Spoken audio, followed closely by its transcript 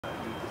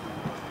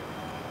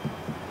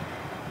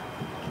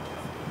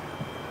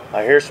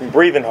I hear some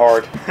breathing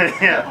hard.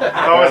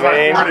 Yeah, always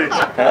like 40s.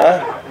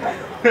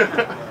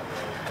 Huh?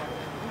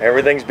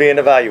 Everything's being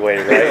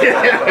evaluated,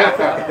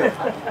 right?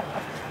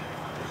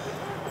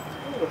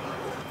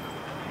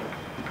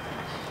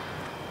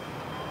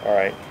 All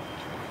right.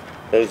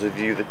 Those of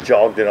you that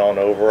jogged it on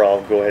over,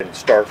 I'll go ahead and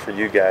start for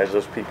you guys.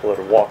 Those people that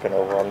are walking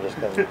over, I'm just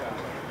going to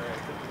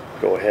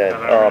go ahead.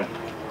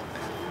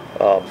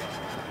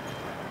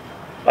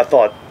 I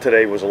thought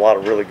today was a lot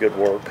of really good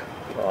work.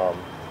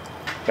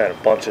 Had a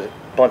bunch of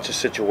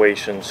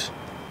situations.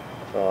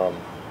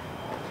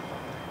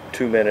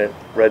 2-minute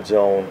red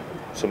zone,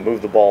 some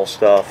move the ball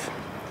stuff.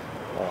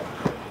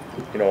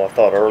 I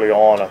thought early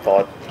on,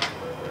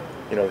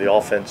 the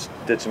offense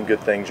did some good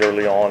things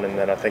early on, and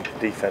then I think the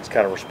defense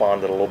kind of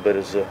responded a little bit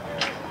as the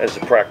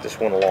practice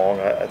went along.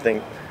 I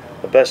think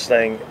the best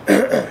thing,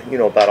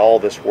 about all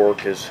this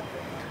work is,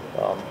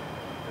 I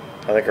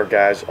think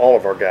all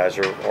of our guys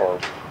are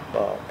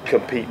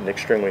competing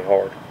extremely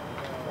hard,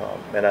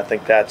 and I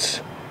think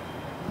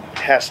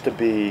has to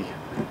be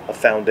a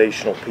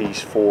foundational piece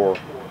for,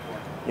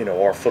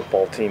 our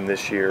football team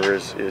this year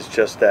is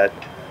just that,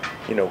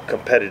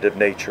 competitive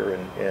nature,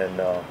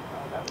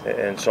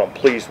 and so I'm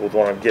pleased with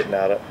what I'm getting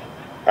out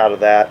of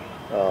that.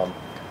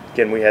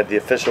 Again, we had the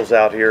officials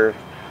out here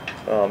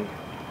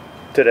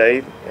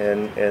today,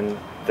 and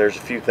there's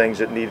a few things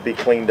that need to be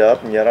cleaned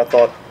up, and yet I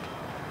thought,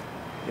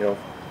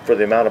 for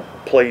the amount of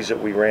plays that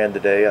we ran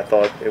today, I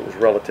thought it was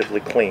relatively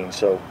clean.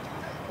 So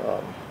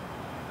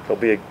they'll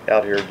be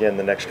out here again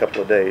the next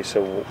couple of days,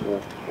 so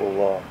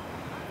we'll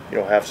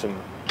have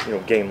some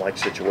game-like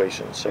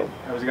situations. So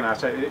I was going to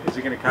ask, is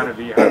it going to kind of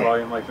be high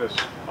volume like this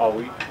all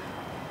week?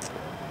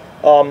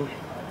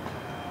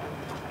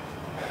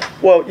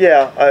 Well,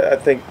 yeah, I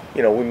think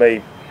we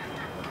may.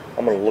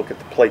 I'm going to look at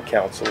the play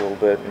counts a little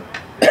bit,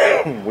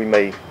 and we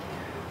may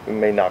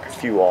knock a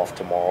few off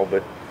tomorrow,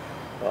 but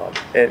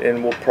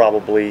and we'll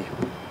probably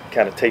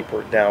kind of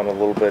taper it down a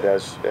little bit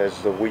as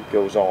the week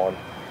goes on.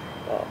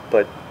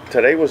 But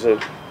today was it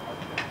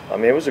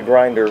was a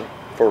grinder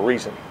for a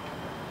reason,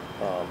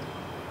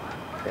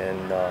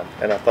 and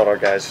I thought our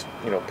guys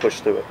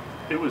pushed through it.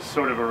 It was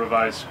sort of a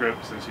revised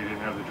script since you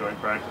didn't have the joint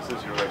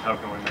practices. You were like, how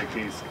can we make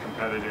these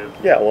competitive?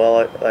 Yeah,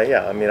 well,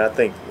 I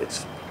think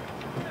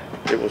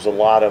it was a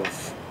lot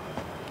of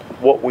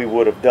what we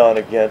would have done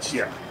against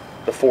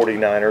the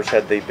 49ers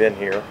had they been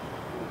here,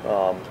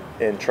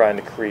 and trying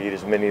to create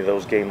as many of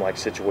those game-like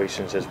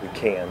situations as we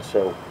can.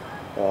 So,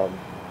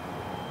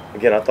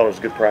 again, I thought it was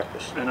good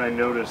practice. And I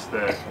noticed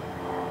that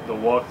the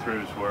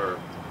walkthroughs were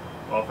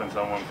offense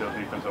on one field,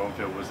 defense on one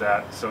field. Was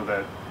that so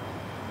that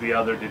the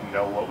other didn't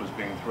know what was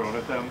being thrown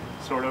at them,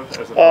 sort of,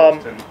 as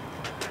opposed to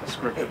a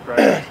scripted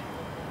practice?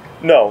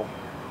 No,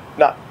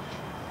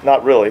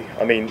 not really.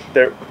 I mean,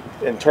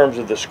 in terms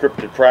of the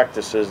scripted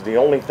practices, the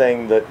only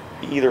thing that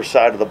either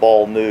side of the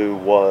ball knew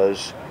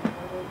was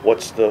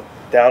what's the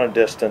down and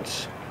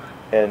distance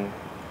and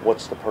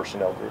what's the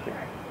personnel grouping.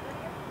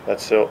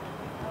 That's so.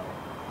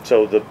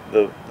 So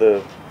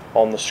the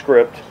on the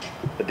script,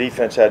 the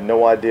defense had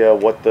no idea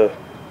what the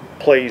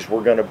plays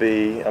were going to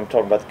be. I'm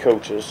talking about the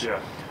coaches.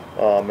 Yeah.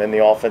 And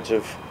the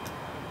offensive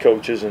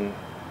coaches, and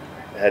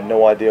had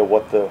no idea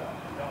what the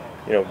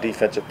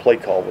defensive play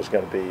call was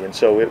going to be, and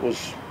so it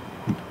was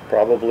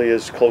probably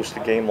as close to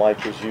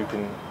game-like as you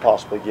can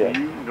possibly get.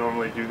 Do you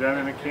normally do that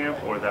in a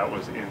camp, or that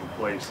was in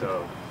place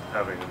of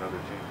having another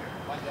team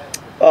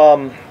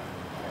here?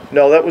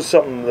 No, that was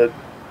something that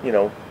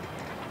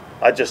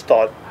I just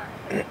thought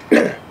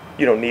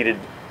we needed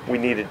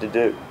to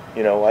do.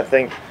 I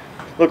think,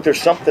 look,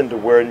 there's something to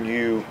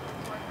when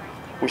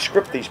we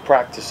script these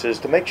practices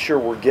to make sure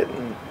we're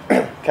getting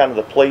kind of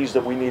the plays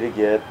that we need to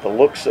get, the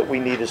looks that we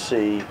need to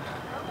see,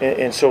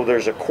 and so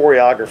there's a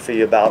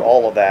choreography about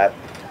all of that.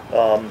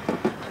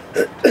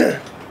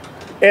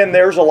 And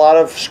there's a lot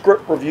of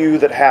script review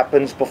that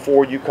happens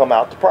before you come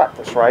out to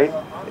practice, right?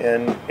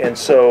 And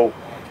so,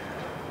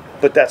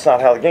 but that's not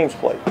how the game's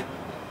played.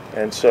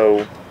 And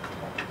so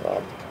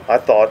I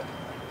thought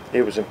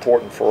it was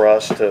important for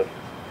us to,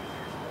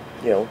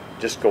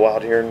 just go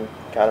out here and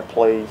kind of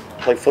play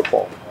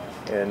football.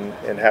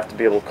 And have to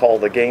be able to call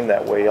the game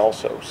that way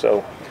also.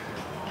 So,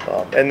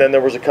 and then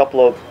there was a couple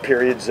of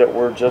periods that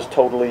were just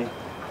totally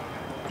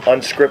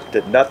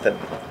unscripted, nothing.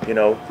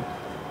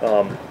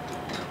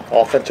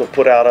 Offense will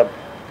put out a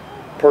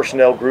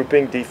personnel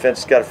grouping,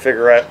 defense got to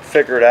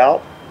figure it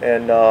out,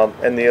 and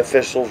the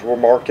officials were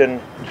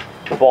marking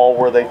the ball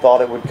where they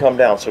thought it would come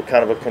down. So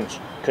kind of a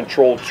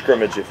controlled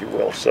scrimmage, if you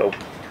will. So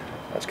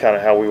that's kind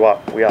of how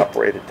we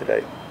operated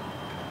today.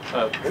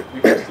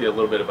 We can see a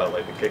little bit about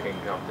like the kicking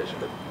competition,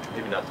 but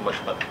maybe not so much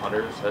about the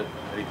punters. How do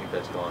you think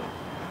that's gone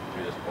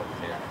through this point?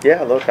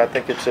 Yeah, look, I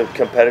think it's a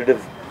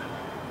competitive,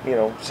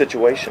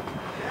 situation.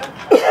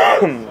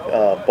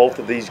 Both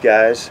of these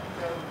guys,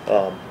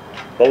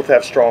 both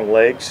have strong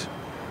legs.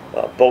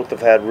 Both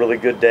have had really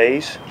good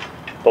days.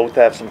 Both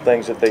have some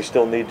things that they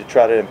still need to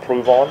try to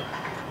improve on.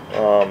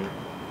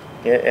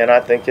 And I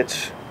think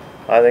it's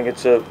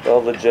a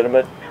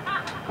legitimate,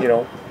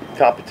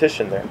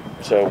 competition there.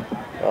 So.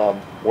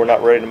 we're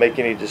not ready to make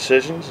any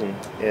decisions,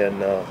 and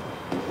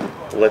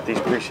let these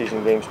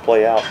preseason games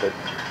play out.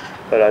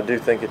 But I do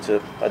think it's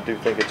a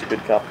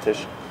good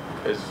competition.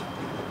 As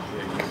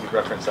you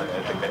referenced, I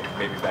think that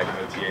maybe back in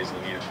the TAs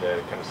you needed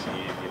to kind of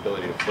see the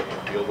ability to flip the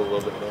field a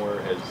little bit more.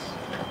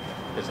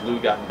 Has Lou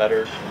gotten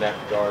better in that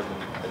regard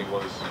than he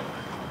was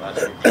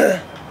last week?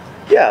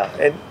 Yeah,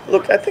 and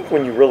look, I think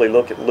when you really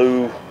look at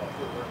Lou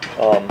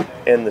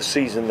and the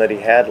season that he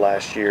had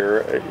last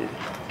year,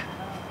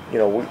 you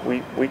know,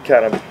 we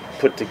kind of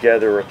put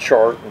together a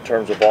chart in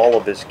terms of all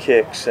of his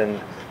kicks,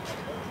 and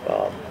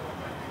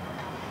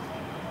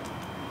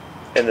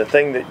the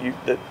thing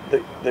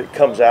that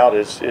comes out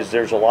is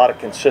there's a lot of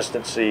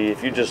consistency.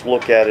 If you just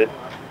look at it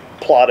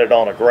plotted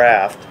on a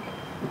graph,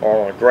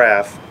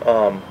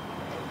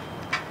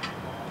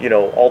 you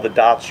know, all the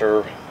dots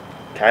are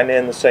kind of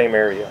in the same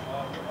area,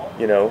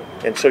 you know,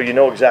 and so you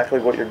know exactly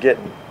what you're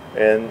getting,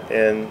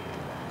 and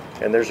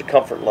there's a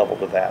comfort level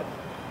to that.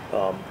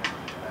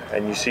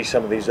 And you see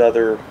some of these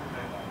other,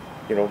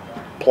 you know,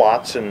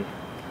 plots, and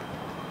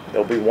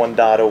there'll be one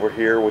dot over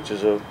here, which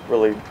is a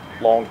really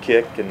long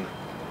kick and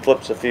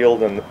flips the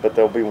field, but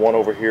there'll be one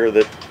over here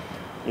that,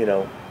 you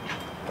know,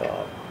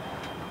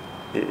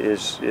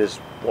 is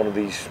one of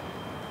these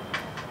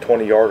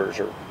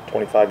 20-yarders or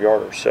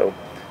 25-yarders. So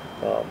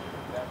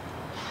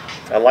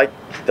I like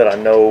that I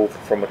know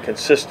from a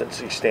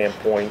consistency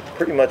standpoint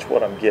pretty much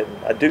what I'm getting.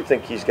 I do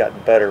think he's gotten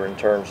better in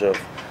terms of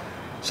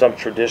some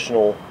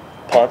traditional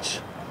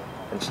punts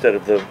instead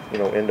of the, you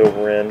know, end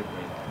over end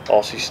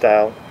Aussie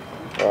style,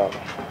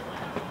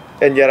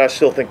 and yet I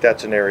still think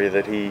that's an area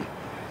that he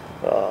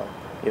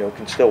you know,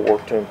 can still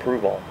work to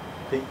improve on.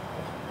 Pete?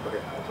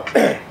 Okay, I'm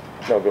sorry.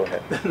 No, go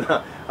ahead.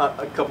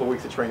 A couple of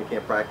weeks of training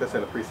camp practice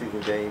and a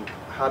preseason game.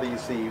 How do you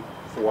see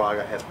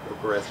Fuaga has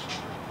progressed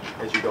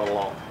as you go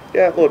along?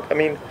 Yeah, look, I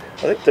mean,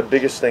 I think the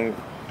biggest thing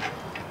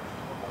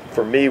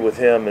for me with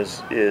him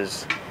is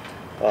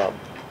I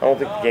don't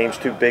think the game's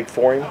too big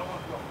for him.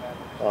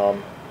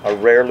 I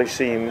rarely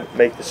see him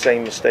make the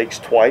same mistakes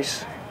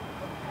twice.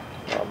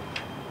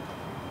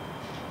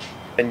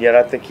 And yet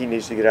I think he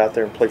needs to get out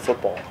there and play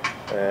football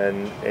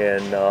and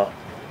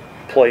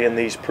play in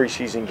these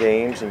preseason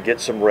games and get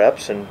some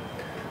reps and,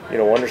 you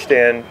know,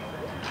 understand,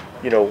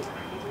 you know,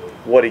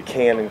 what he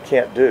can and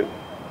can't do.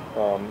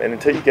 And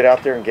until you get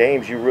out there in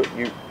games, you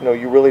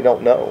really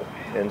don't know.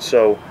 And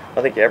so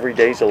I think every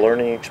day's a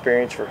learning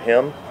experience for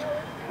him,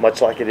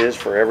 much like it is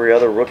for every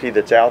other rookie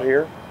that's out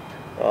here.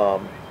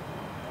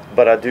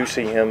 But I do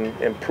see him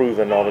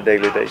improving on a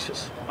daily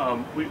basis.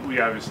 We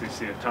obviously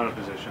see a ton of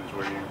positions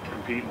where you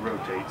compete and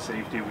rotate.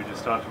 Safety, we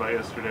just talked about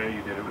yesterday.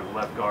 You did it with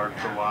left guard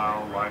for a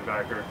while,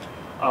 linebacker.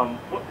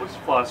 What's the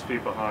philosophy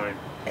behind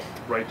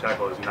right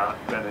tackle has not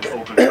been an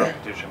open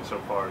competition so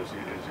far as you?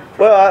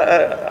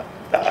 Well,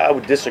 I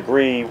would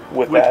disagree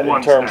with that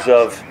in terms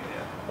of,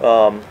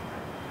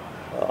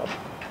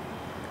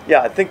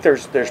 yeah, I think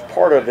there's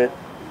part of it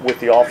with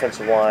the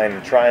offensive line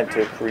and trying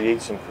to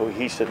create some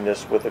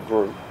cohesiveness with a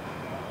group.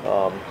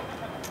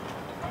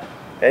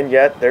 And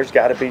yet there's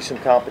got to be some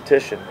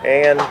competition.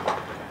 And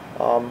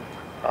I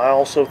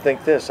also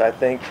think this. I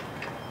think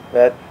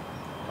that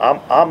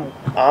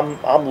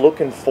I'm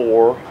looking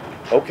for,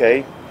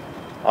 okay,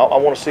 I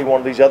want to see one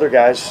of these other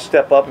guys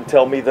step up and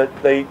tell me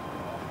that they,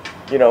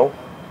 you know,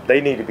 they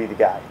need to be the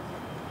guy.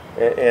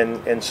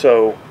 And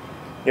so,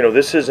 you know,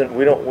 this isn't,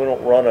 we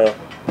don't run a,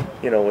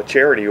 you know, a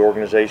charity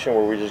organization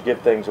where we just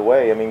give things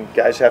away. I mean,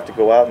 guys have to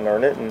go out and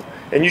earn it,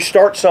 and you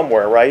start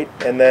somewhere, right?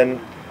 And then,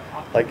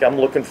 like, I'm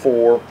looking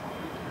for,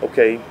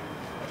 okay,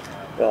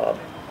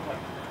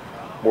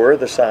 where are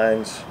the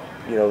signs,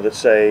 you know, that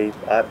say,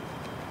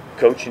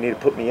 Coach, you need to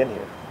put me in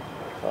here.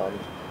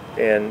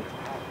 And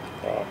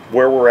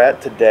where we're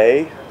at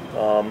today,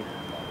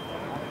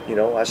 you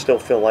know, I still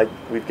feel like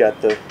we've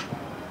got the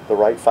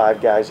right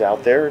 5 guys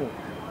out there,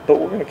 but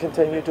we're going to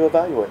continue to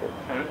evaluate it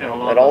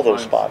at all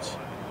those spots.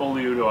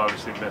 Oliudo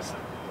obviously missed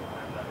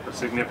a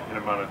significant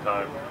amount of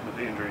time with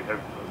the injury.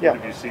 What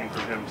have you seen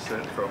from him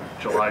from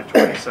July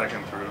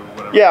 22nd through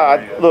whatever?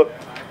 Yeah, look,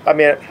 I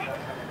mean,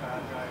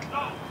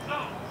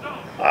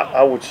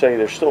 I would say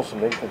there's still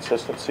some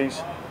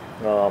inconsistencies.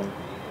 And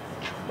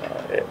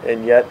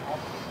yet,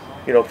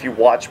 you know, if you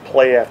watch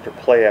play after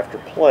play after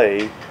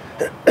play,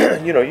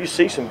 you know, you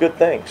see some good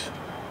things.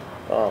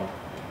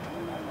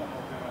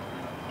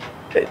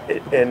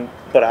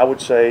 But I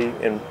would say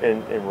in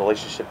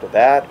relationship to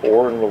that,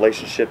 or in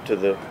relationship to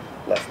the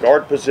left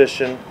guard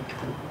position,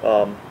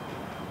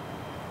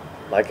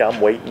 like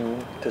I'm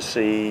waiting to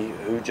see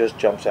who just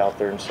jumps out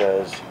there and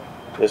says,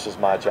 this is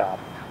my job.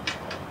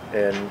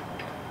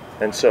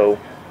 And so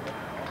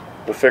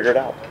we'll figure it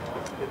out.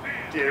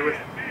 Yeah, with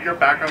your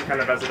background kind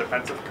of as a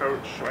defensive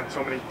coach and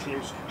so many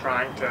teams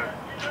trying to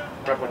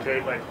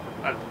replicate like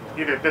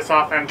either this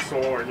offense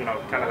or, you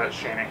know, kind of that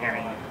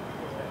Shanahan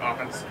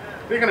offense,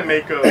 they're going to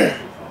make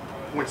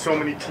when so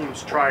many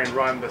teams try and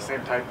run the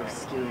same type of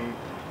scheme.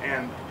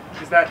 And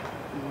is that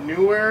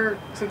newer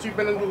since you've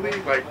been in the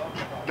league, like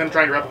them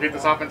trying to replicate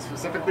this offense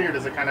specifically, or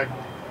does it kind of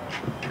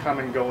come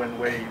and go in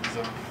waves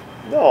of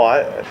No,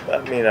 I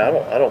mean,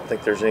 I don't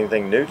think there's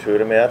anything new to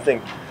it. I mean, I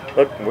think,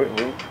 look,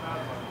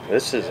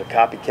 this is a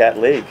copycat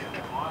league,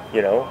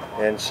 you know,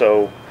 and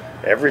so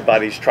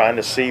everybody's trying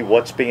to see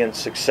what's being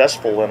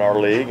successful in our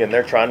league, and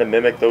they're trying to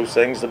mimic those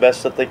things the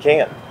best that they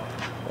can.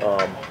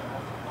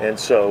 And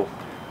so,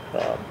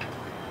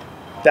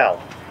 now,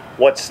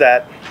 what's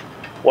that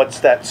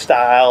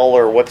style,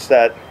 or what's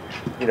that,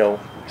 you know,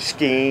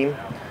 scheme?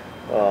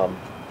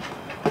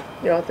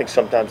 You know, I think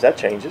sometimes that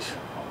changes.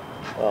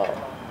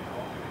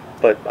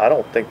 But I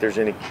don't think there's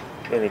any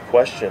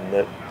question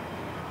that,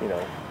 you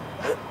know,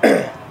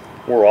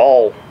 we're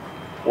all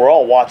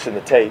watching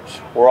the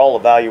tapes. We're all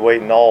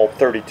evaluating all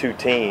 32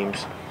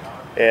 teams,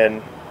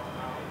 and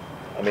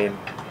I mean,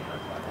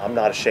 I'm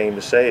not ashamed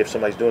to say if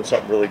somebody's doing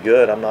something really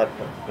good, I'm not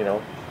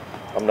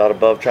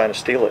above trying to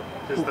steal it.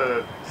 Does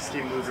the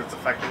scheme lose its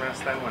effectiveness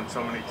then when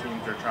so many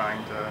teams are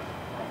trying to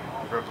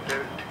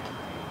replicate it?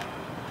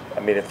 I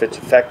mean, if it's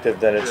effective,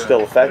 then it's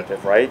still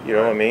effective, right? You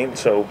know what I mean?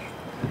 So,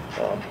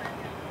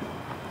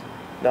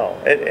 no.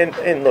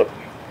 And look,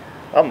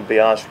 I'm going to be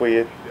honest with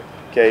you,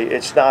 okay?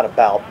 It's not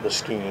about the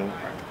scheme.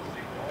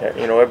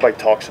 You know, everybody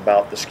talks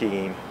about the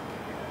scheme.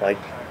 Like,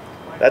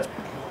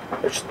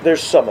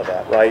 there's some of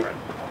that, right?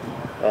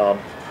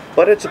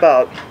 But it's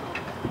about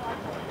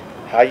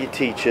how you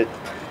teach it,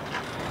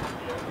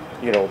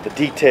 you know, the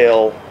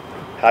detail,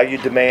 how you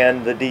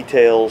demand the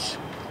details,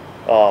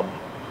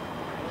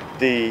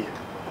 the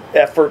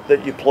effort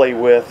that you play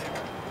with,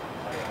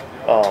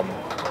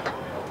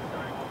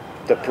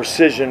 the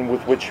precision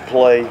with which you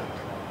play.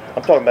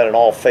 I'm talking about in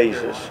all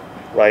phases,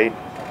 right?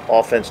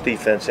 Offense,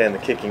 defense, and the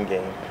kicking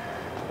game.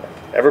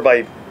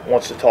 Everybody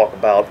wants to talk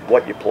about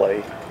what you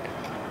play.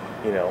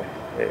 You know,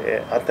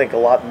 I think a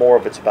lot more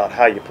of it's about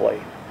how you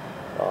play.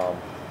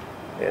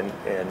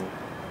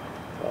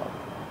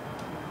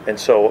 And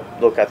so,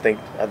 look, I think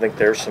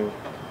there's some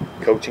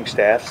coaching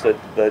staffs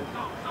that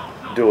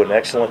do an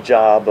excellent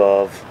job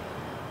of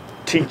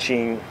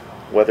teaching,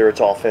 whether it's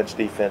offense,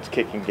 defense,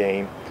 kicking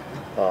game,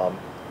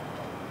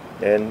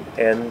 and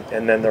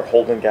then they're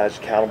holding guys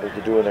accountable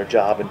to doing their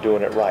job and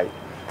doing it right.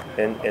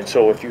 And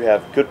so if you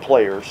have good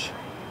players,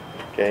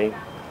 okay,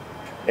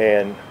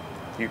 and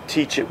you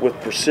teach it with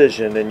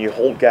precision and you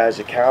hold guys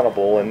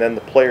accountable, and then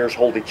the players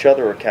hold each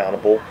other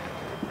accountable,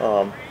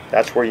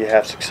 that's where you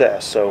have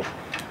success. So,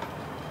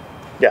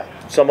 yeah,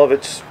 some of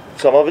it's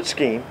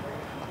scheme,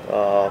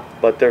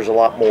 but there's a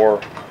lot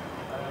more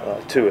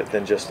to it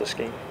than just the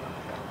scheme.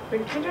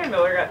 When KJ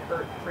Miller got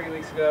hurt 3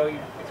 weeks ago, you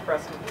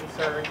expressed some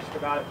concern just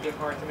about it being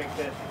hard to make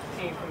the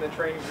team from the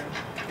training room.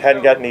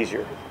 Hadn't gotten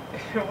easier.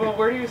 Well,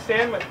 where do you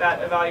stand with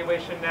that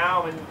evaluation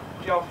now, and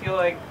do y'all feel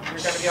like you're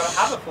going to be able to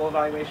have a full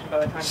evaluation by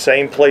the time?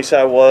 Same place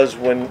I was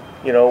when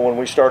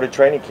we started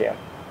training camp.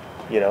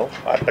 You know,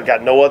 I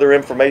got no other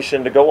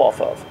information to go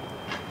off of.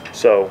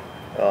 So,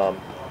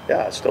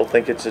 yeah, I still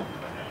think it's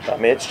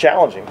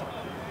challenging.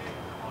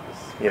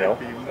 You know,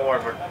 Be more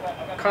of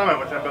a comment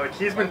with him, but like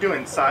he's been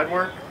doing side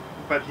work,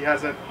 but he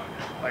hasn't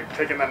like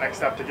taken that next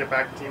step to get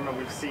back to team. And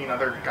we've seen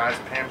other guys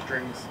with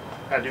hamstrings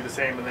that do the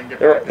same and then get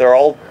back. They're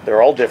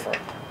all different.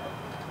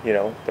 You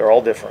know, they're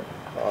all different.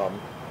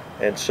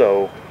 And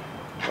so,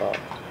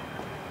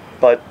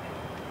 but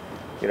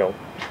you know,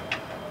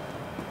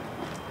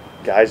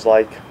 guys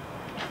like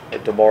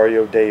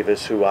DeMario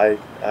Davis, who I've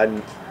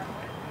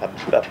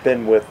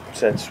been with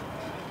since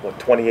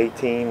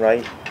 2018,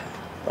 right?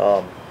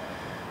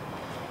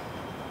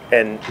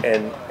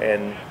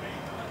 And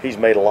he's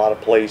made a lot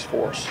of plays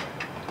for us.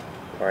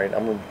 All right,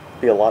 I'm going to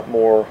be a lot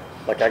more,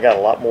 like I got a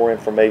lot more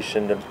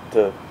information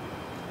to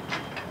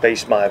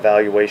base my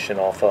evaluation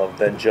off of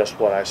than just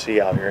what I see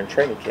out here in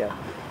training camp.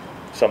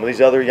 Some of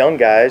these other young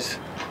guys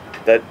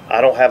that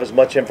I don't have as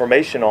much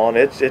information on,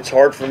 it's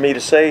hard for me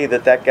to say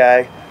that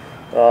guy,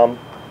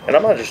 and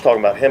I'm not just talking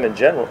about him in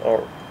general,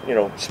 or you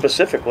know,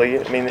 specifically.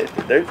 I mean,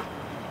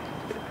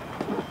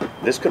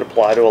 this could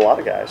apply to a lot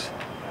of guys.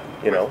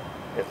 You know,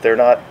 if they're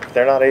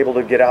not able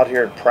to get out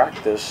here and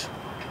practice,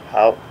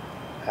 how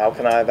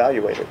can I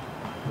evaluate it?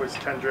 Was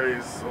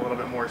Tendre's a little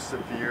bit more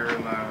severe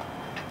in the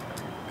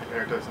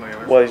compared to some of the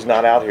others? Well, he's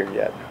not out here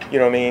yet. You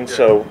know what I mean? Yeah.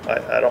 So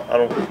I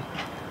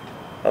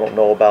don't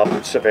know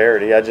about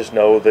severity. I just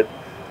know that,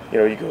 you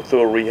know, you go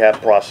through a rehab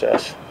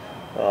process,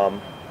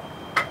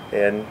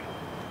 and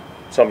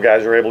some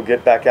guys are able to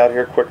get back out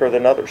here quicker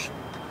than others.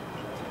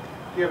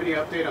 Do you have any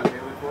update on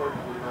Taylor Ford?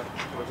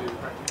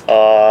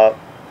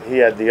 He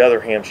had the other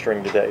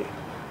hamstring today.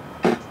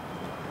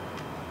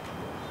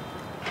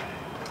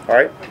 All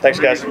right. Thanks,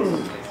 guys.